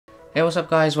Hey, what's up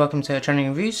guys, welcome to Trending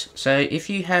Reviews. So if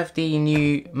you have the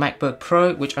new MacBook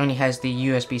Pro, which only has the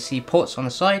USB-C ports on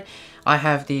the side, I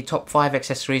have the top 5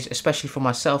 accessories, especially for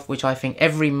myself, which I think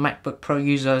every MacBook Pro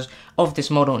user of this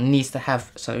model needs to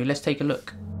have. So let's take a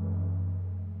look.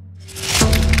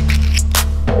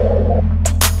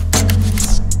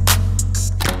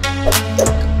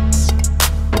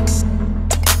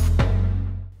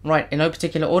 Right, in no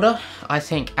particular order, I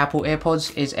think Apple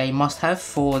AirPods is a must-have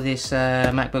for this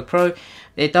MacBook Pro.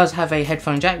 It does have a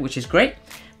headphone jack, which is great,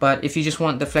 but if you just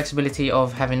want the flexibility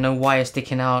of having no wire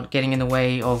sticking out, getting in the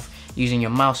way of using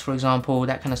your mouse, for example,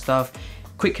 that kind of stuff,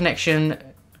 quick connection,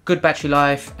 good battery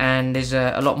life, and there's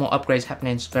a lot more upgrades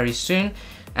happening very soon.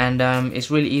 And it's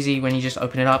really easy when you just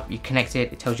open it up, you connect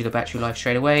it, it tells you the battery life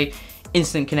straight away.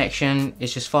 Instant connection,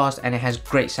 it's just fast and it has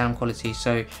great sound quality.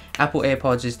 So Apple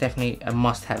AirPods is definitely a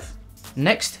must-have.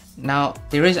 Next, now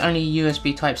there is only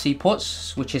USB Type-C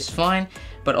ports, which is fine,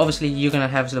 but obviously you're going to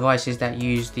have devices that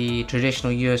use the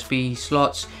traditional USB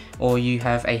slots, or you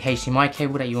have a HDMI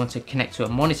cable that you want to connect to a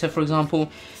monitor, for example.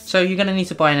 So you're going to need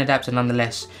to buy an adapter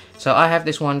nonetheless. So I have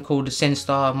this one called the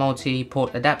SynStar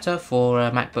multi-port adapter for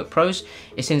MacBook Pros.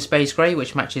 It's in space gray,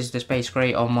 which matches the space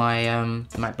gray on my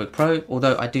MacBook Pro,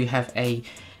 although I do have a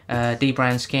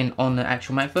D-brand skin on the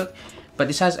actual MacBook. But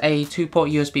this has a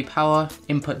 2-port USB power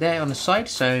input there on the side.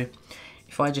 So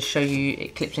if I just show you,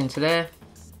 it clips into there.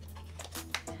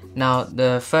 Now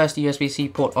the first USB-C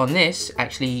port on this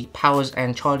actually powers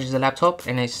and charges the laptop,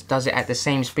 and it does it at the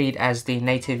same speed as the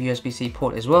native USB-C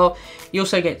port as well. You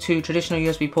also get 2 traditional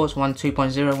USB ports, one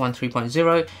 2.0, one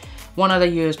 3.0, one other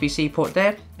USB-C port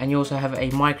there, and you also have a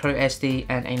micro SD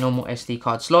and a normal SD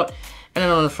card slot. And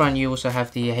then on the front you also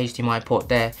have the HDMI port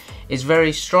there. It's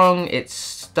very strong,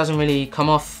 it doesn't really come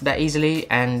off that easily,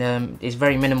 and it's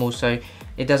very minimal, so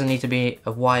it doesn't need to be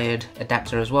a wired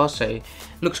adapter as well. So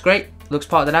looks great, looks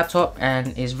part of the laptop,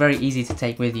 and is very easy to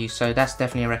take with you. So that's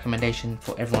definitely a recommendation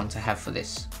for everyone to have for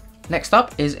this. Next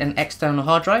up is an external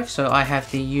hard drive. So I have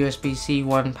the USB-C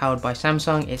one powered by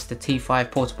Samsung. It's the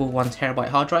T5 portable 1TB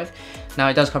hard drive. Now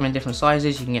it does come in different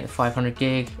sizes. You can get the 500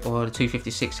 gig or the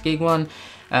 256 gig one.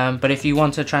 But if you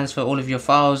want to transfer all of your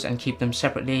files and keep them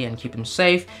separately and keep them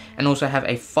safe, and also have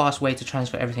a fast way to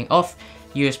transfer everything off,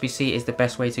 USB-C is the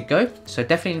best way to go. So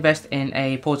definitely invest in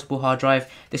a portable hard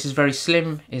drive. This is very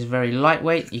slim, is very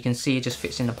lightweight. You can see it just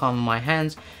fits in the palm of my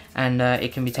hands, and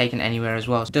it can be taken anywhere as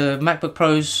well. The MacBook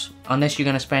Pros, unless you're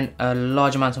going to spend a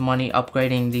large amount of money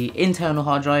upgrading the internal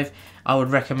hard drive, I would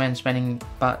recommend spending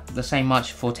about the same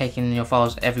much for taking your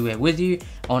files everywhere with you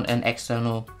on an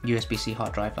external USB-C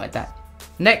hard drive like that.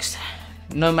 Next,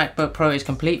 no MacBook Pro is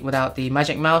complete without the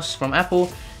Magic Mouse from Apple.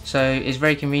 So it's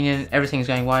very convenient, everything's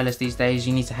going wireless these days,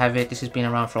 you need to have it. This has been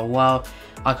around for a while.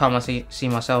 I can't see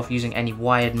myself using any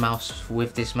wired mouse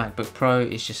with this MacBook Pro.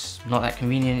 It's just not that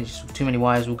convenient, it's just too many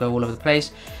wires will go all over the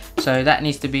place. So that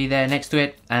needs to be there next to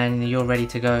it, and you're ready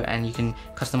to go, and you can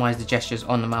customize the gestures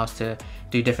on the mouse to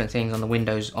do different things on the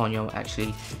windows on the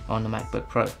MacBook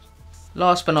Pro.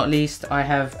 Last but not least, I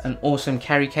have an awesome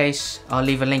carry case. I'll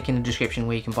leave a link in the description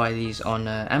where you can buy these on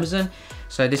Amazon.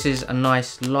 So this is a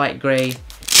nice light grey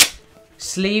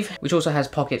sleeve, which also has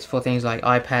pockets for things like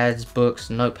iPads, books,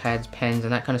 notepads, pens,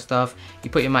 and that kind of stuff. You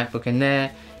put your MacBook in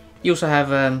there. You also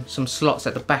have some slots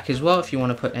at the back as well if you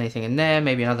want to put anything in there,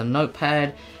 maybe another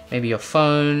notepad, maybe your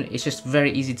phone. It's just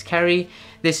very easy to carry.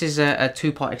 This is a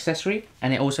 2-part accessory,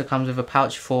 and it also comes with a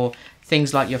pouch for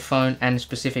things like your phone and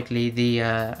specifically the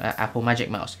Apple Magic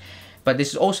Mouse. But this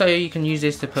is also, you can use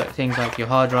this to put things like your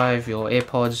hard drive, your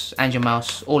AirPods, and your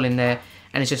mouse all in there,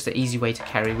 and it's just an easy way to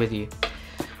carry with you.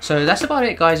 So that's about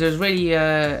it, guys. It was really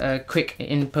a quick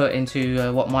input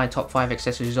into what my top 5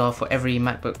 accessories are for every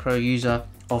MacBook Pro user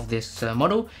of this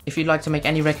model. If you'd like to make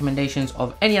any recommendations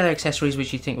of any other accessories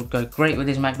which you think would go great with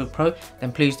this MacBook Pro,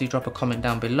 then please do drop a comment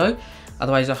down below.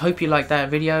 Otherwise, I hope you liked that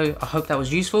video. I hope that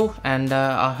was useful, and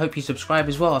I hope you subscribe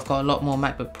as well. I've got a lot more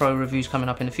MacBook Pro reviews coming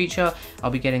up in the future.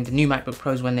 I'll be getting the new MacBook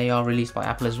Pros when they are released by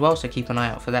Apple as well, so keep an eye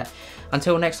out for that.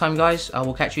 Until next time, guys, I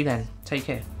will catch you then. Take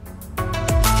care.